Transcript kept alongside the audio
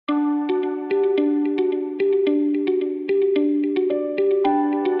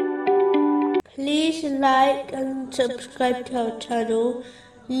like and subscribe to our channel.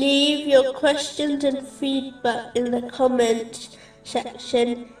 Leave your questions and feedback in the comments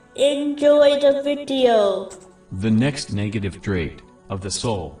section. Enjoy the video. The next negative trait of the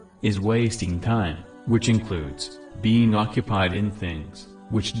soul is wasting time, which includes being occupied in things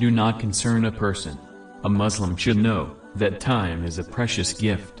which do not concern a person. A Muslim should know that time is a precious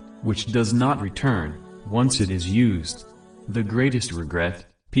gift, which does not return once it is used. The greatest regret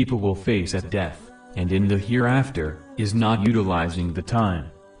people will face at death, and in the hereafter, is not utilizing the time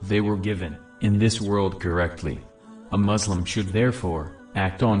they were given in this world correctly. A Muslim should therefore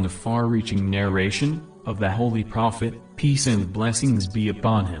act on the far-reaching narration of the Holy Prophet, peace and blessings be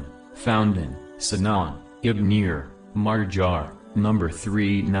upon him, found in Sunan Ibn Marjar, number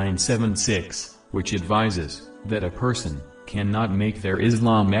 3976, which advises that a person cannot make their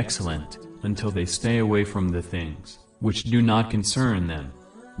Islam excellent until they stay away from the things which do not concern them.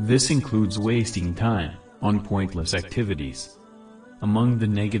 This includes wasting time on pointless activities. Among the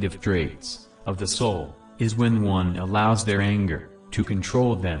negative traits of the soul is when one allows their anger to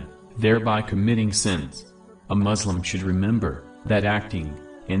control them, thereby committing sins. A Muslim should remember that acting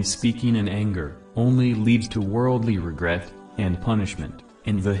and speaking in anger only leads to worldly regret and punishment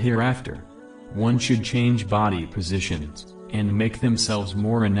in the hereafter. One should change body positions and make themselves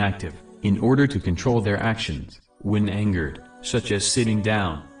more inactive in order to control their actions when angered, such as sitting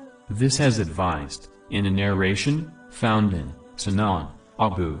down. This has advised in a narration found in Sunan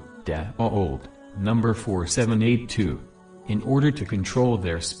Abu Dawud, number 4782. In order to control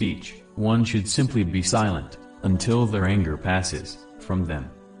their speech, one should simply be silent until their anger passes from them.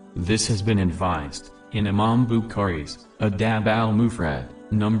 This has been advised in Imam Bukhari's Adab al-Mufrad,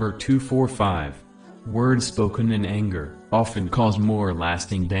 number 245. Words spoken in anger often cause more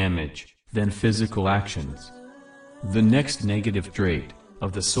lasting damage than physical actions. The next negative trait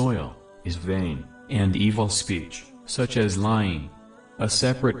of the soil is vain and evil speech, such as lying. A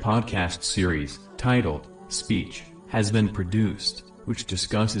separate podcast series titled Speech has been produced, which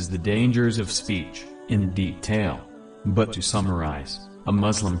discusses the dangers of speech in detail. But to summarize, a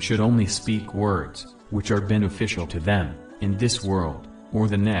Muslim should only speak words which are beneficial to them in this world or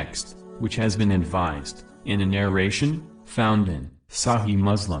the next, which has been advised in a narration found in Sahih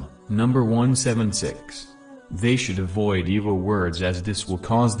Muslim, number 176. They should avoid evil words, as this will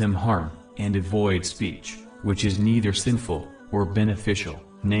cause them harm, and avoid speech which is neither sinful or beneficial,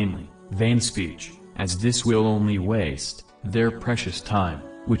 namely, vain speech, as this will only waste their precious time,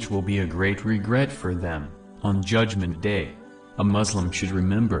 which will be a great regret for them on Judgment Day. A Muslim should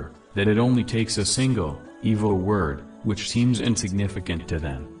remember that it only takes a single evil word which seems insignificant to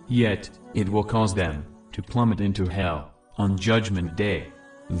them, yet it will cause them to plummet into hell on Judgment Day.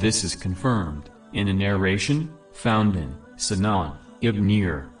 This is confirmed in a narration found in Sunan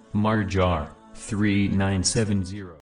Ibn Marjar 3970.